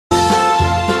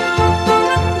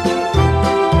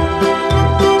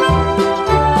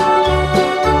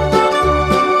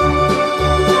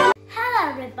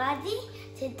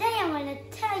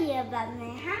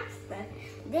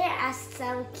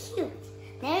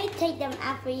take them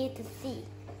out for you to see.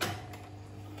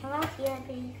 Come out here,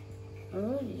 please.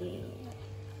 Oh yeah.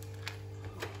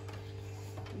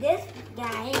 This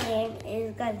guy name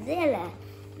is Godzilla.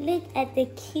 Look at the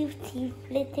cute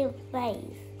little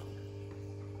face.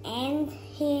 And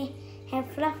he has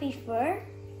fluffy fur.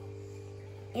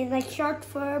 It's like short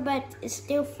fur, but it's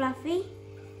still fluffy.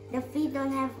 The feet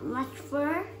don't have much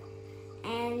fur,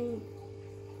 and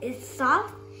it's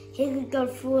soft. He can go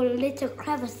through little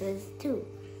crevices too.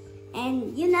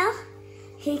 And you know,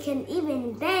 he can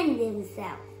even bend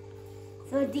himself.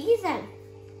 So these are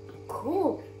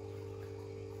cool.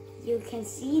 You can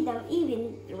see them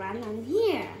even run on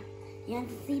here. You want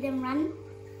to see them run?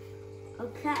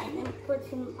 Okay, and then put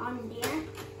him on there,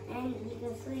 and you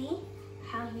can see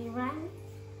how he runs.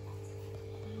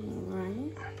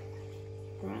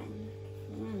 Run.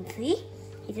 See?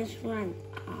 He just runs.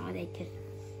 Oh, they just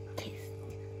kissed.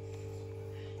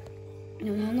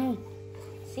 No.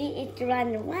 See, it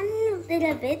runs one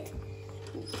little bit.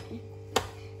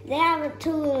 They have a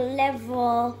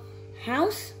 2-level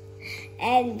house,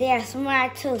 and they're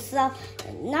smart too. So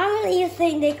normally you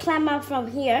think they climb up from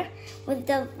here with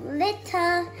the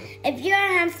little. If you're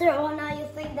a hamster owner, you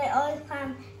think they always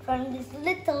climb from this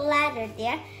little ladder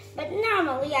there. But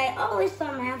normally I always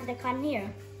saw my hamster come here,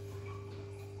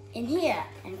 in here,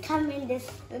 and come in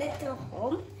this little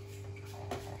home.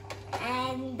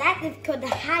 And that is called the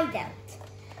hideout.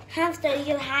 Hamsters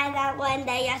you hide out when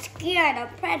they are scared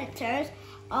of predators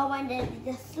or when they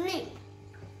sleep.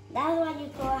 That's what you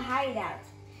call a hideout.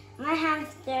 My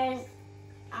hamsters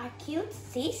are cute.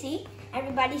 See?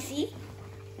 Everybody see?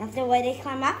 That's the way they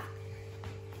climb up.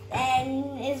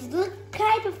 And it looks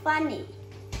kind of funny.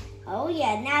 Oh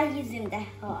yeah, now he's in the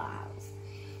house.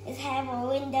 It has a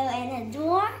window and a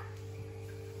door.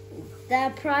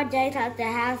 The project of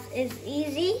the house is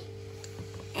easy.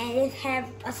 And it has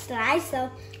a slide,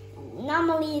 so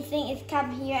normally you think it's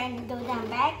come here and go down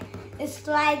back. It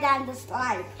slide down the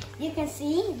slide. You can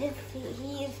see this,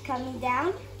 he is coming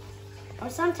down. Or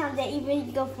sometimes they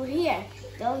even go for here.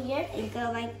 Go here and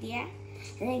go like there.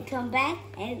 And then come back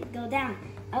and go down.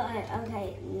 Oh,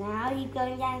 okay, now he's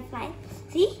going down the slide.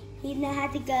 See? He knows how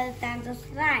to go down the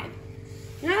slide.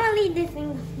 Normally this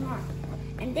thing is smart.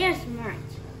 And they're smart.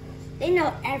 They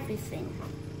know everything.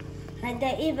 Like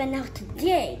they even know to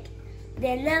dig.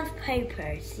 They love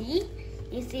paper, see?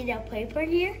 You see the paper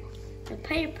here? The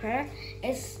paper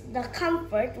is the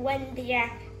comfort when they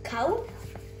are cold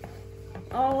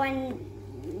or when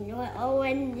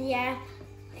they are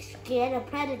scared of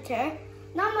predator.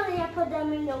 Normally I put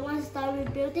them in the one-story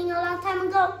building a long time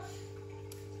ago.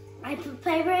 I put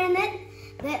paper in it.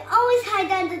 They always hide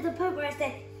under the paper and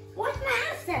say, "What's my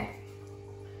hamster?"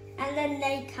 And then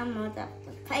they come out of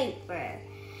the paper.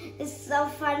 It's so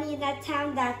funny that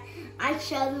time that I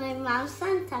showed my mom.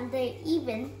 Sometimes they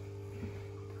even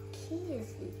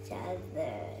kiss each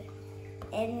other.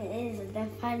 And it is the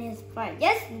funniest part.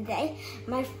 Yesterday,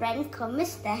 my friend called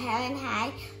Mr. Hell and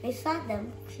High. We saw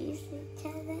them kiss each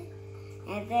other.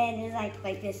 And then it's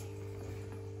like this.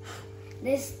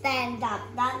 They stand up.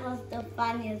 That was the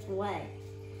funniest way.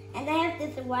 And they have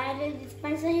this water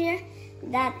dispenser here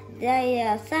that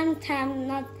they sometimes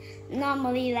not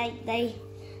normally like they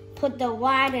put the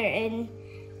water in.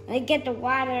 They get the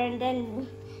water and then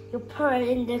you pour it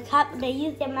in the cup. They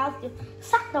use their mouth to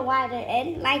suck the water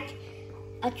in like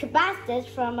a tribastis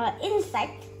from an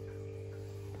insect.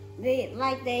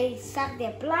 They suck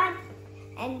their blood,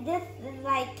 and this is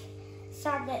like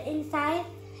suck the inside.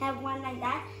 Have one like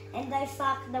that, and they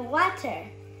suck the water.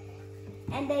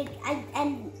 And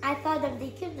I thought of the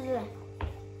kids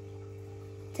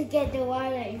to get the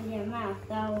water in their mouth.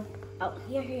 So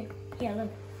here,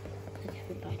 look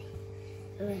everybody.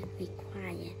 Let's be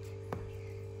quiet.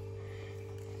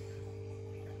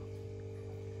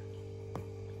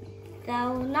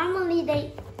 So normally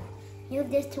they use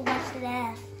this to wash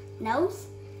their nose,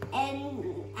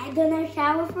 and I don't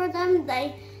shower for them.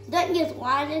 They don't use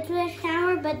water to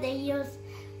shower, but they use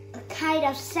a kind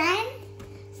of sand.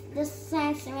 The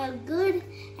sand smells good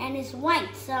and it's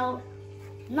white. So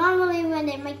normally when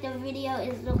they make the video,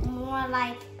 it looks more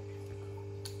like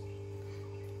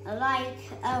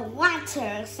a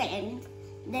water sand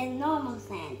than normal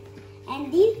sand.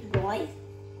 And these boys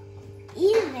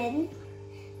even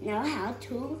know how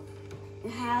to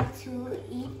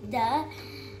eat the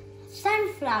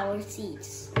sunflower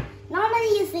seeds.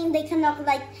 Normally you think they cannot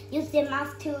use their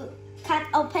mouth to cut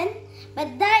open,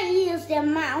 but they use their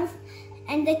mouth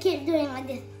and they keep doing like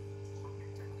this.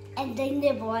 And they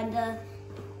nibble on the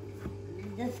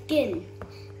skin.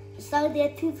 So their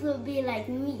teeth will be like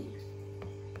me.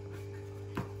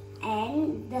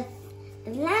 And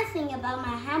The last thing about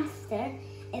my hamster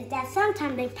is that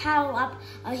sometimes they pile up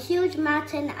a huge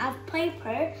mountain of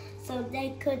paper so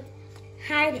they could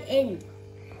hide in.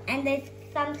 And they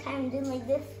sometimes do like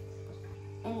this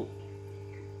and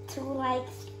to like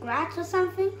scratch or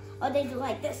something, or they do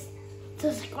like this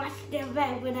to scratch their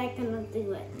back, but I cannot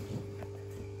do it.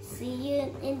 See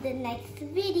you in the next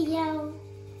video.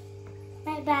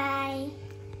 Bye bye.